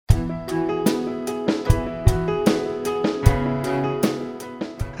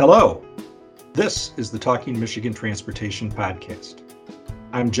Hello, this is the Talking Michigan Transportation Podcast.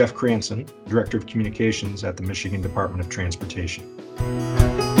 I'm Jeff Cranson, Director of Communications at the Michigan Department of Transportation.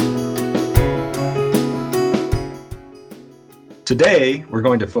 Today, we're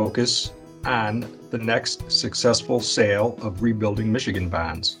going to focus on the next successful sale of Rebuilding Michigan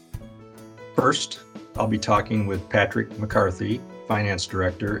bonds. First, I'll be talking with Patrick McCarthy, Finance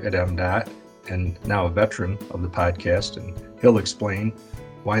Director at MDOT, and now a veteran of the podcast, and he'll explain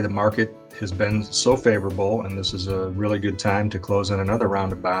why the market has been so favorable, and this is a really good time to close on another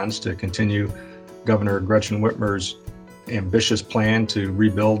round of bonds to continue Governor Gretchen Whitmer's ambitious plan to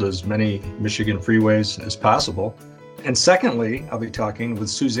rebuild as many Michigan freeways as possible. And secondly, I'll be talking with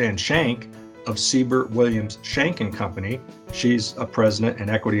Suzanne Shank of Siebert Williams Shank & Company. She's a president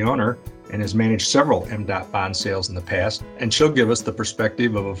and equity owner and has managed several MDOT bond sales in the past, and she'll give us the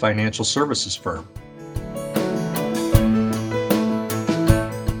perspective of a financial services firm.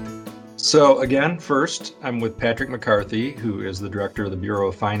 So again, first, I'm with Patrick McCarthy, who is the Director of the Bureau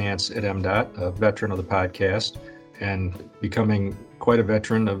of Finance at MDOT, a veteran of the podcast, and becoming quite a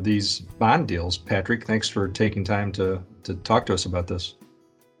veteran of these bond deals. Patrick, thanks for taking time to talk to us about this.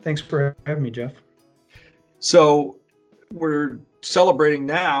 Thanks for having me, Jeff. So we're celebrating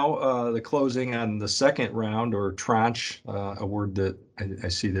now the closing on the second round, or tranche, a word that I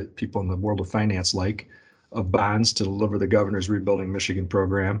see that people in the world of finance like, of bonds to deliver the governor's Rebuilding Michigan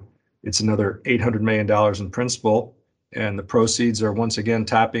program. It's another $800 million in principal, and the proceeds are once again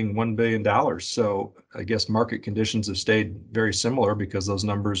topping $1 billion. So I guess market conditions have stayed very similar because those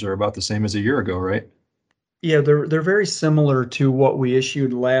numbers are about the same as a year ago, right? Yeah, they're very similar to what we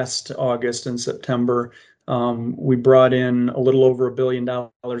issued last August and September. We brought in a little over $1 billion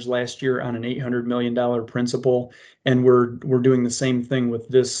last year on an $800 million principal, and we're doing the same thing with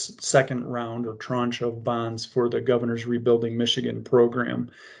this second round or tranche of bonds for the Governor's Rebuilding Michigan program.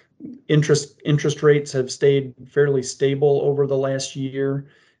 Interest rates have stayed fairly stable over the last year,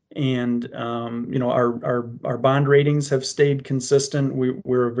 and our bond ratings have stayed consistent.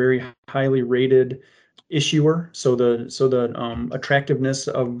 We're a very highly rated issuer, so the attractiveness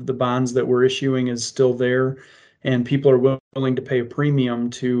of the bonds that we're issuing is still there, and people are willing to pay a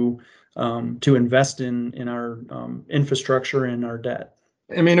premium to invest in our infrastructure and our debt.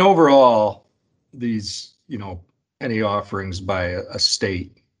 I mean, overall, these any offerings by a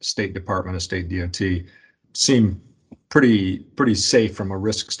state department, a state DOT, seem pretty safe from a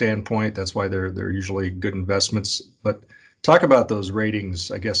risk standpoint. That's why they're usually good investments. But talk about those ratings,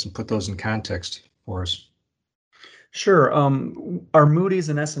 I guess, and put those in context for us. Sure. Our Moody's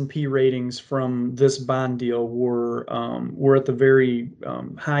and S&P ratings from this bond deal were at the very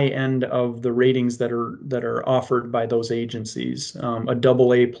high end of the ratings that are offered by those agencies. A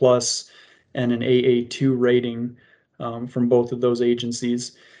AA plus and an AA2 rating from both of those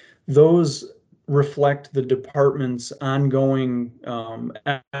agencies. Those reflect the department's ongoing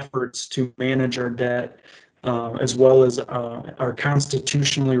efforts to manage our debt, as well as our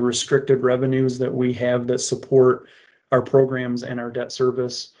constitutionally restricted revenues that we have that support our programs and our debt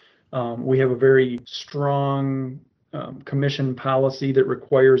service. We have a very strong commission policy that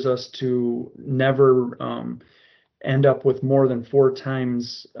requires us to never end up with more than 4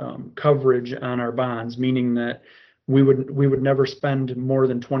 times coverage on our bonds, meaning that we would never spend more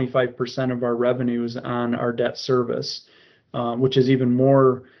than 25% of our revenues on our debt service, which is even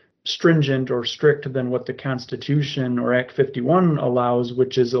more stringent or strict than what the Constitution or Act 51 allows,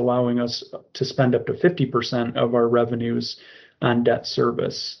 which is allowing us to spend up to 50% of our revenues on debt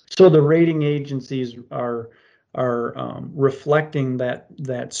service. So the rating agencies are reflecting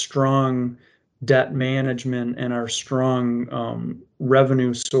that strong debt management and our strong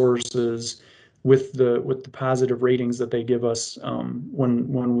revenue sources with the positive ratings that they give us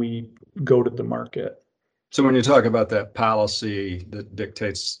when we go to the market. So when you talk about that policy that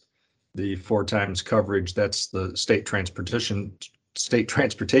dictates the 4 times coverage, that's the State Transportation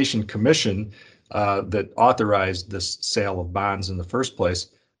Commission that authorized this sale of bonds in the first place.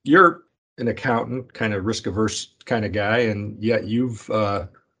 You're an accountant, kind of risk-averse kind of guy, and yet you've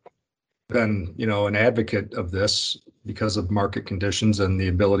been, an advocate of this because of market conditions and the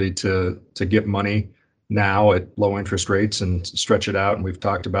ability to get money now at low interest rates and stretch it out. And we've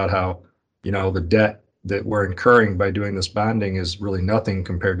talked about how, the debt that we're incurring by doing this bonding is really nothing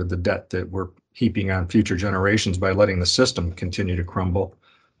compared to the debt that we're heaping on future generations by letting the system continue to crumble.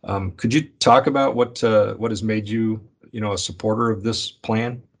 Could you talk about what has made you, a supporter of this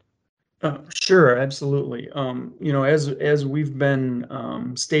plan? Sure, absolutely. As we've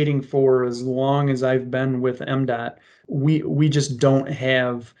been stating for as long as I've been with MDOT, we just don't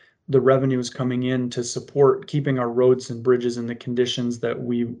have the revenues coming in to support keeping our roads and bridges in the conditions that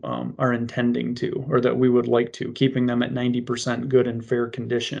we are intending to, or that we would like to, keeping them at 90% good and fair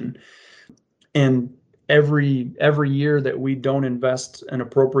condition. And every year that we don't invest an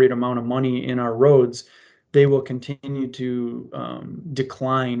appropriate amount of money in our roads, they will continue to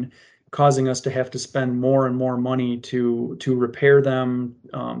decline, causing us to have to spend more and more money to repair them.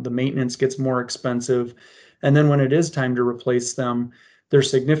 The maintenance gets more expensive, and then when it is time to replace them, they're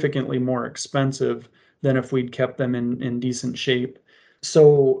significantly more expensive than if we'd kept them in decent shape.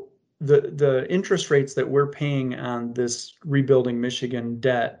 So the interest rates that we're paying on this Rebuilding Michigan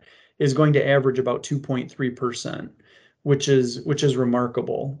debt is going to average about 2.3%, which is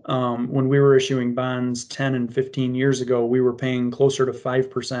remarkable. When we were issuing bonds 10 and 15 years ago, we were paying closer to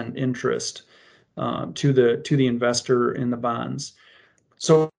 5% interest to the investor in the bonds.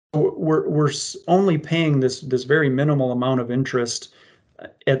 So we're only paying this very minimal amount of interest.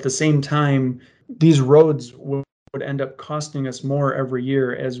 At the same time, these roads would end up costing us more every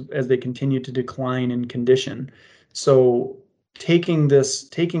year as they continue to decline in condition. So taking this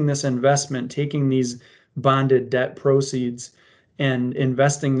investment, taking these bonded debt proceeds and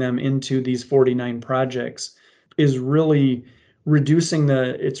investing them into these 49 projects is really reducing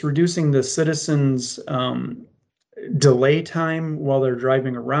the citizens' delay time while they're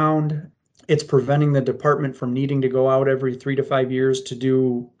driving around. It's preventing the department from needing to go out every 3 to 5 years to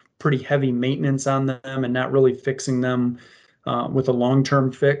do pretty heavy maintenance on them and not really fixing them with a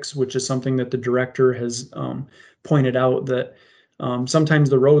long-term fix, which is something that the director has pointed out, that sometimes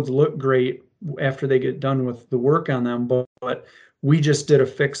the roads look great after they get done with the work on them, but we just did a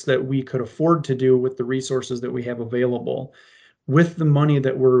fix that we could afford to do with the resources that we have available. With the money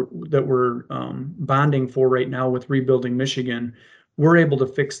that we're bonding for right now with Rebuilding Michigan, we're able to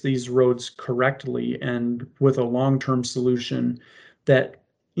fix these roads correctly and with a long-term solution that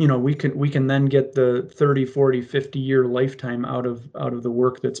we can then get the 30, 40, 50-year lifetime out of the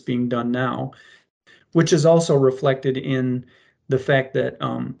work that's being done now, which is also reflected in the fact that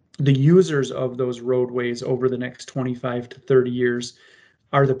the users of those roadways over the next 25 to 30 years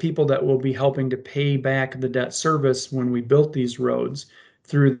are the people that will be helping to pay back the debt service when we built these roads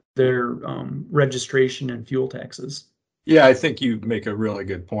through their registration and fuel taxes. Yeah, I think you make a really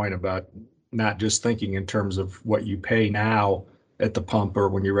good point about not just thinking in terms of what you pay now at the pump or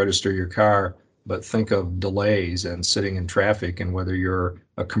when you register your car, but think of delays and sitting in traffic, and whether you're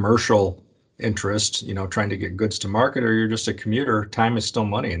a commercial interest, trying to get goods to market, or you're just a commuter, time is still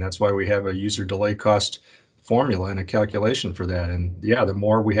money. And that's why we have a user delay cost formula and a calculation for that. And yeah, the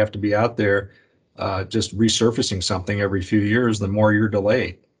more we have to be out there just resurfacing something every few years, the more you're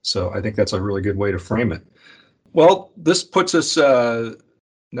delayed. So I think that's a really good way to frame it. Well, this puts us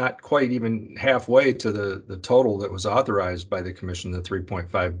not quite even halfway to the total that was authorized by the commission, the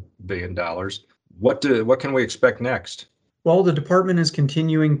 $3.5 billion. What can we expect next? Well, the department is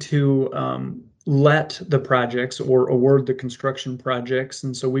continuing to let the projects or award the construction projects.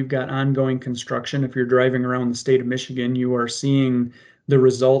 And so we've got ongoing construction. If you're driving around the state of Michigan, you are seeing the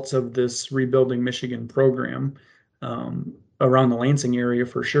results of this Rebuilding Michigan program. Around the Lansing area,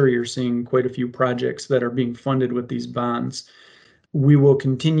 for sure, you're seeing quite a few projects that are being funded with these bonds. We will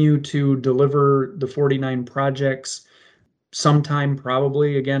continue to deliver the 49 projects sometime,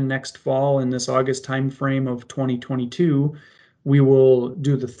 probably again next fall, in this August timeframe of 2022. We will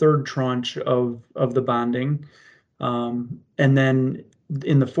do the third tranche of the bonding. And then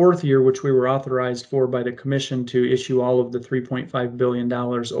in the fourth year, which we were authorized for by the commission to issue all of the $3.5 billion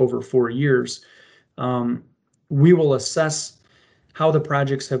over 4 years, we will assess how the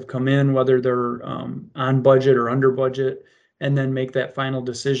projects have come in, whether they're on budget or under budget, and then make that final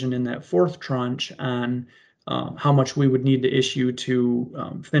decision in that fourth tranche on how much we would need to issue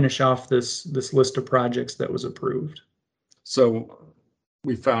to finish off this list of projects that was approved. So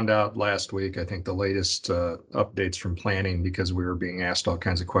we found out last week, I think, the latest updates from planning, because we were being asked all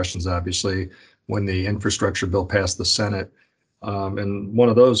kinds of questions, obviously, when the infrastructure bill passed the Senate. And one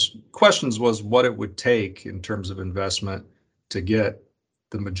of those questions was what it would take in terms of investment to get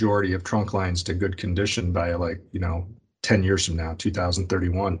the majority of trunk lines to good condition by 10 years from now,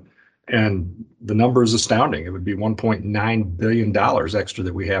 2031. And the number is astounding. It would be $1.9 billion extra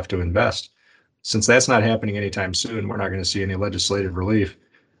that we have to invest. Since that's not happening anytime soon, we're not going to see any legislative relief.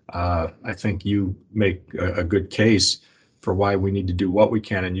 I think you make a good case for why we need to do what we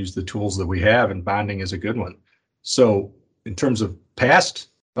can and use the tools that we have, and bonding is a good one. So in terms of past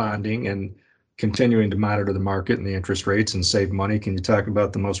bonding and continuing to monitor the market and the interest rates and save money, can you talk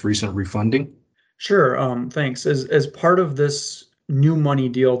about the most recent refunding? Sure. Thanks. As part of this new money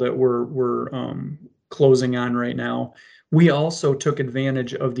deal that we're closing on right now, We also took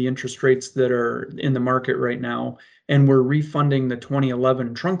advantage of the interest rates that are in the market right now, and we're refunding the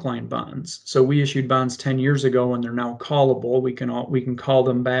 2011 trunk line bonds. So we issued bonds 10 years ago, and they're now callable. We can call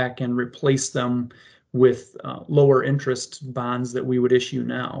them back and replace them with lower interest bonds that we would issue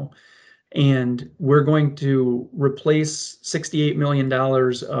now. And we're going to replace $68 million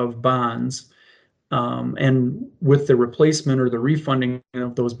of bonds. And with the replacement or the refunding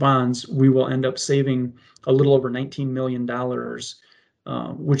of those bonds, we will end up saving a little over $19 million,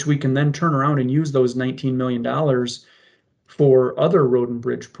 which we can then turn around and use those $19 million for other road and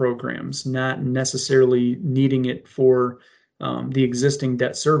bridge programs, not necessarily needing it for the existing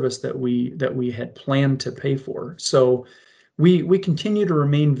debt service that we had planned to pay for. So we continue to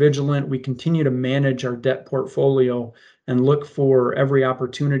remain vigilant. We continue to manage our debt portfolio and look for every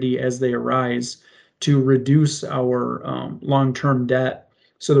opportunity as they arise to reduce our long-term debt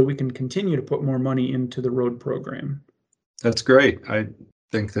so that we can continue to put more money into the road program. That's great. I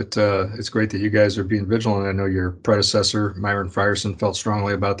think that it's great that you guys are being vigilant. I know your predecessor, Myron Frierson, felt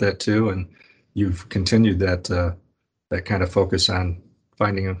strongly about that too, and you've continued that kind of focus on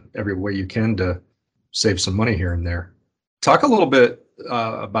finding every way you can to save some money here and there. Talk a little bit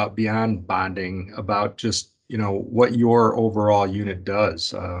about beyond bonding, about just what your overall unit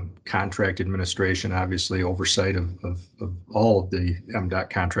does. Contract administration, obviously oversight of all of the MDOT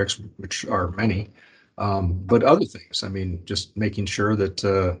contracts, which are many, but other things. I mean, just making sure that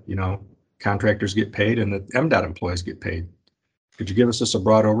contractors get paid and that MDOT employees get paid. Could you give us just a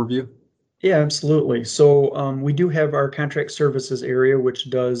broad overview? Yeah, absolutely. So we do have our contract services area, which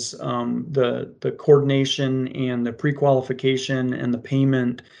does the coordination and the pre-qualification and the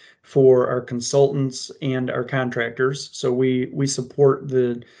payment for our consultants and our contractors. So we support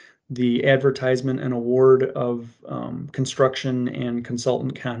the advertisement and award of construction and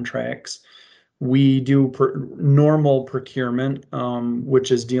consultant contracts. We do normal procurement,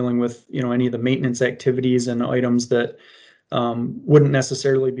 which is dealing with any of the maintenance activities and items that wouldn't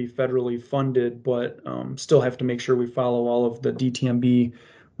necessarily be federally funded, but still have to make sure we follow all of the DTMB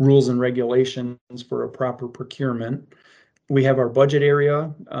rules and regulations for a proper procurement. We have our budget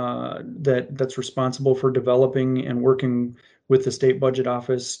area that's responsible for developing and working with the state budget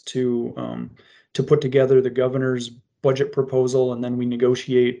office to put together the governor's budget proposal, and then we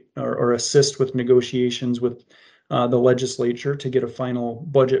negotiate or assist with negotiations with the legislature to get a final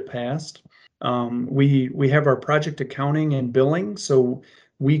budget passed. We have our project accounting and billing, so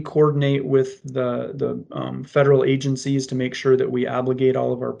we coordinate with the federal agencies to make sure that we obligate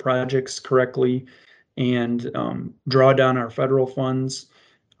all of our projects correctly and draw down our federal funds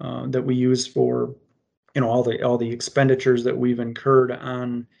that we use for all the expenditures that we've incurred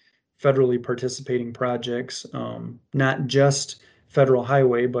on federally participating projects, not just federal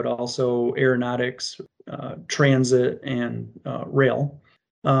highway, but also aeronautics, transit, and rail.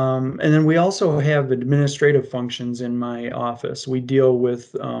 And then we also have administrative functions in my office. We deal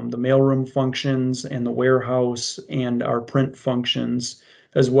with the mailroom functions and the warehouse and our print functions,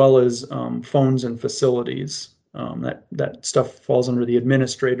 as well as phones and facilities. That stuff falls under the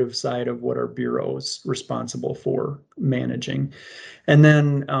administrative side of what our bureau is responsible for managing. And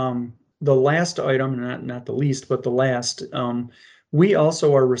then the last item, not the least, but the last, we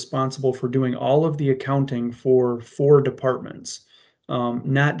also are responsible for doing all of the accounting for 4 departments.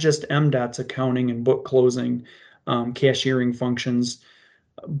 Not just MDOT's accounting and book closing, cashiering functions,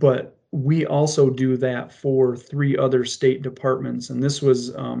 but we also do that for 3 other state departments. And this was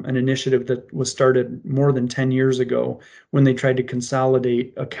an initiative that was started more than 10 years ago when they tried to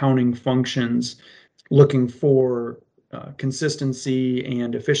consolidate accounting functions, looking for consistency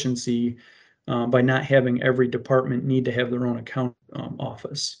and efficiency by not having every department need to have their own account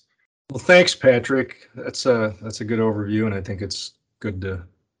office. Well, thanks, Patrick. That's a good overview, and I think it's good to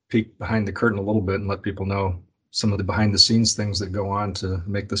peek behind the curtain a little bit and let people know some of the behind the scenes things that go on to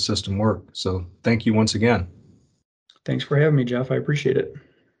make the system work. So thank you once again. Thanks for having me, Jeff. I appreciate it.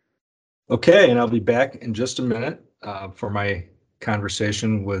 Okay, and I'll be back in just a minute for my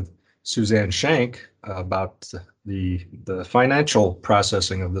conversation with Suzanne Shank about the financial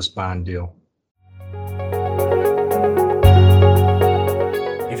processing of this bond deal.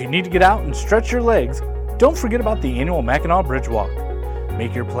 If you need to get out and stretch your legs, don't forget about the annual Mackinac Bridge Walk.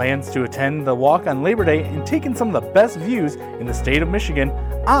 Make your plans to attend the walk on Labor Day and take in some of the best views in the state of Michigan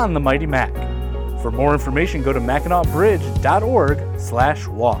on the Mighty Mac. For more information, go to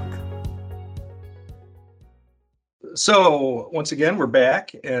MackinacBridge.org/walk. So once again, we're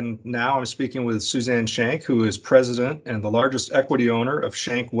back, and now I'm speaking with Suzanne Shank, who is president and the largest equity owner of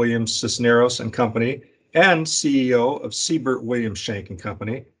Shank Williams Cisneros and Company, and CEO of Siebert Williams Shank and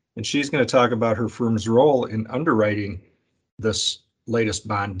Company. And she's going to talk about her firm's role in underwriting this latest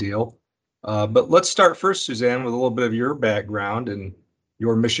bond deal. But let's start first, Suzanne, with a little bit of your background and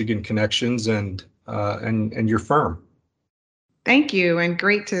your Michigan connections and your firm. Thank you, and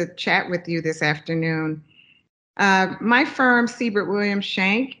great to chat with you this afternoon. My firm, Siebert Williams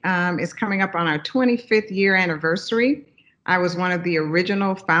Shank, is coming up on our 25th year anniversary. I was one of the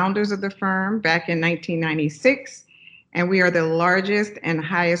original founders of the firm back in 1996, and we are the largest and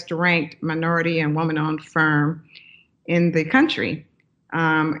highest ranked minority and woman-owned firm in the country.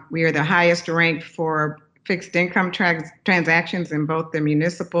 We are the highest ranked for fixed income transactions in both the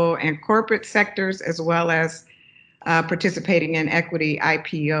municipal and corporate sectors, as well as participating in equity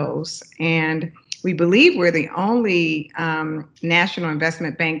IPOs. And we believe we're the only national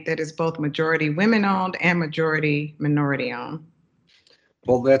investment bank that is both majority women-owned and majority minority-owned.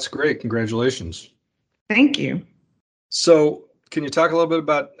 Well, that's great. Congratulations. Thank you. So can you talk a little bit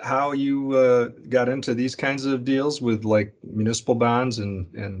about how you got into these kinds of deals with like municipal bonds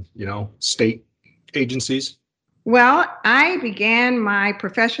and state agencies? Well, I began my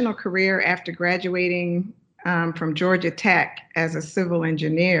professional career after graduating from Georgia Tech as a civil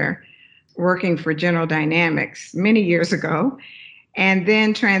engineer, working for General Dynamics many years ago, and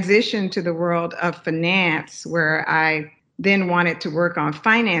then transitioned to the world of finance, where I then wanted to work on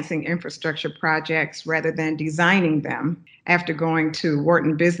financing infrastructure projects rather than designing them after going to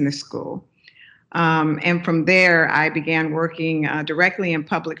Wharton Business School. And from there, I began working directly in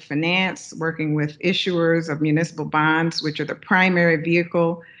public finance, working with issuers of municipal bonds, which are the primary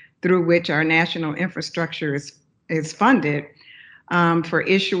vehicle through which our national infrastructure is funded, for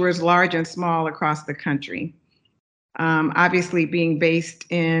issuers large and small across the country. Obviously, with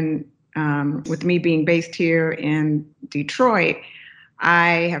me being based here in Detroit,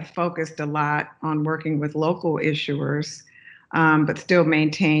 I have focused a lot on working with local issuers, but still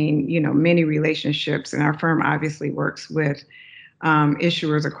maintain, many relationships. And our firm obviously works with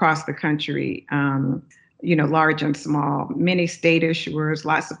issuers across the country, large and small, many state issuers,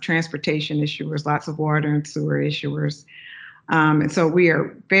 lots of transportation issuers, lots of water and sewer issuers. And so we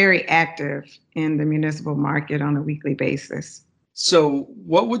are very active in the municipal market on a weekly basis. So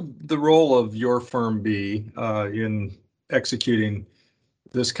what would the role of your firm be in executing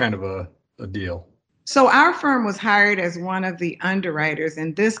this kind of a deal? So our firm was hired as one of the underwriters,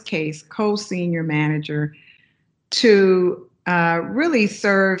 in this case, co-senior manager, to really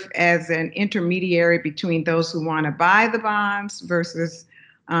serve as an intermediary between those who want to buy the bonds versus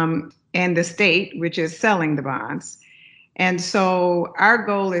and the state, which is selling the bonds. And so our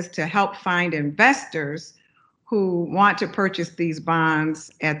goal is to help find investors who want to purchase these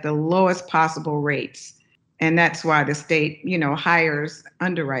bonds at the lowest possible rates. And that's why the state, hires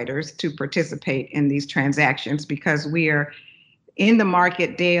underwriters to participate in these transactions, because we are in the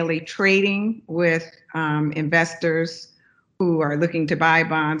market daily trading with investors who are looking to buy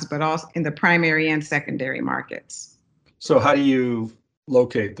bonds, but also in the primary and secondary markets. So how do you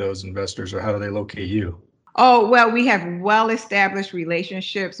locate those investors, or how do they locate you? Oh, well, we have well-established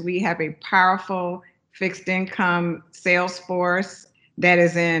relationships. We have a powerful fixed income sales force that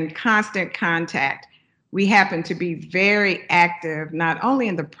is in constant contact. We happen to be very active, not only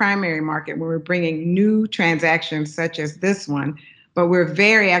in the primary market where we're bringing new transactions such as this one, but we're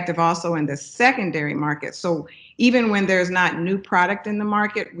very active also in the secondary market. So even when there's not new product in the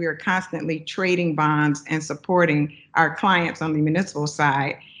market, we're constantly trading bonds and supporting our clients on the municipal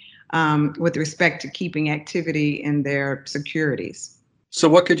side with respect to keeping activity in their securities. So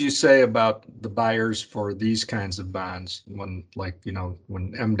what could you say about the buyers for these kinds of bonds when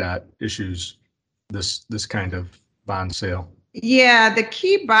MDOT issues this kind of bond sale? Yeah, the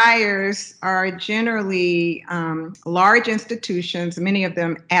key buyers are generally large institutions, many of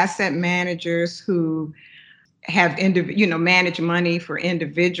them asset managers who have manage money for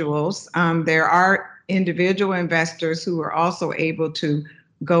individuals. There are individual investors who are also able to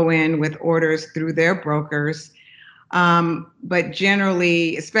go in with orders through their brokers. But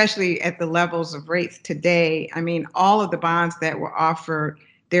generally, especially at the levels of rates today, all of the bonds that were offered,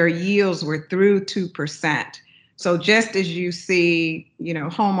 their yields were through 2%. So just as you see,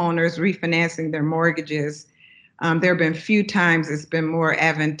 homeowners refinancing their mortgages, there have been few times it's been more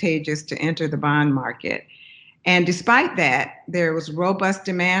advantageous to enter the bond market. And despite that, there was robust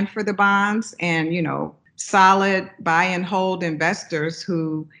demand for the bonds and, solid buy and hold investors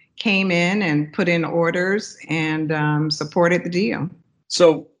who came in and put in orders and supported the deal.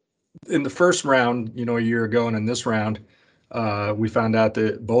 So in the first round, a year ago, and in this round, we found out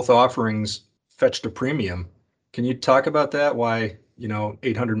that both offerings fetched a premium. Can you talk about that? Why,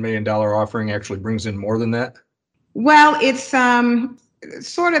 $800 million offering actually brings in more than that? Well, it's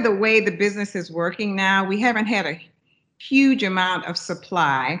sort of the way the business is working now. We haven't had a huge amount of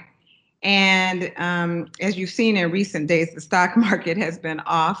supply. And as you've seen in recent days, the stock market has been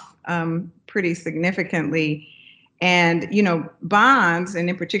off pretty significantly. And, bonds, and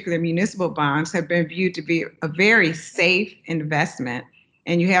in particular municipal bonds, have been viewed to be a very safe investment.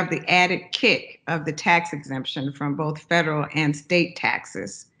 And you have the added kick of the tax exemption from both federal and state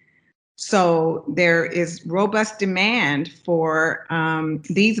taxes. So there is robust demand for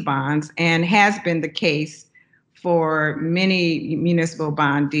these bonds, and has been the case for many municipal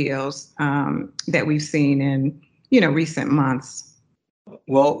bond deals that we've seen in, recent months.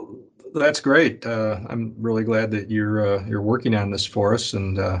 Well, that's great. I'm really glad that you're working on this for us,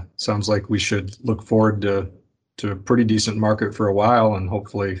 and sounds like we should look forward to a pretty decent market for a while, and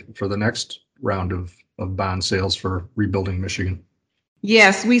hopefully for the next round of bond sales for Rebuilding Michigan.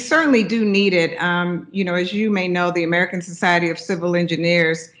 Yes, we certainly do need it. As you may know, the American Society of Civil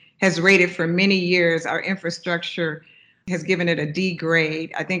Engineers has rated for many years our infrastructure, has given it a D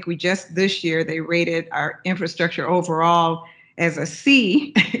grade. I think this year they rated our infrastructure overall as a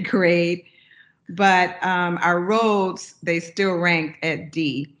C grade, but our roads, they still ranked at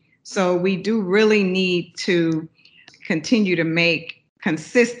D. So we do really need to continue to make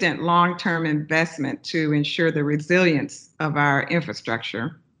consistent long-term investment to ensure the resilience of our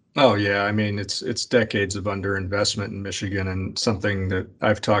infrastructure. Oh yeah, I mean it's decades of underinvestment in Michigan, and something that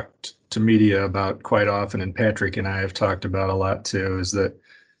I've talked to media about quite often, and Patrick and I have talked about a lot too, is that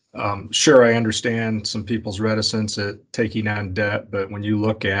sure, I understand some people's reticence at taking on debt, but when you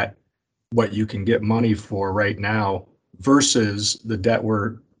look at what you can get money for right now versus the debt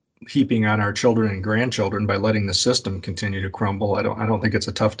we're heaping on our children and grandchildren by letting the system continue to crumble, I don't think it's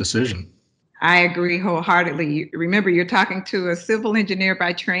a tough decision. I agree wholeheartedly. Remember, you're talking to a civil engineer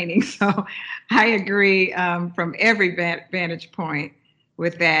by training, so I agree from every vantage point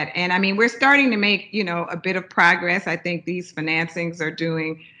with that. And I mean, we're starting to make, a bit of progress. I think these financings are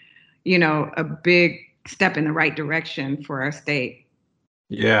doing, a big step in the right direction for our state.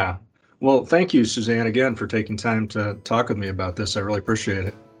 Yeah. Well, thank you, Suzanne, again, for taking time to talk with me about this. I really appreciate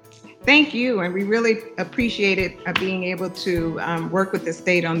it. Thank you. And we really appreciated being able to work with the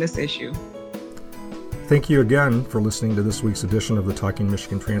state on this issue. Thank you again for listening to this week's edition of the Talking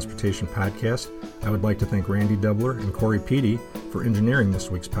Michigan Transportation Podcast. I would like to thank Randy Dubler and Corey Peedy for engineering this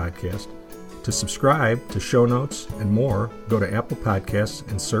week's podcast. To subscribe to show notes and more, go to Apple Podcasts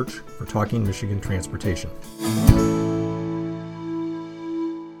and search for Talking Michigan Transportation.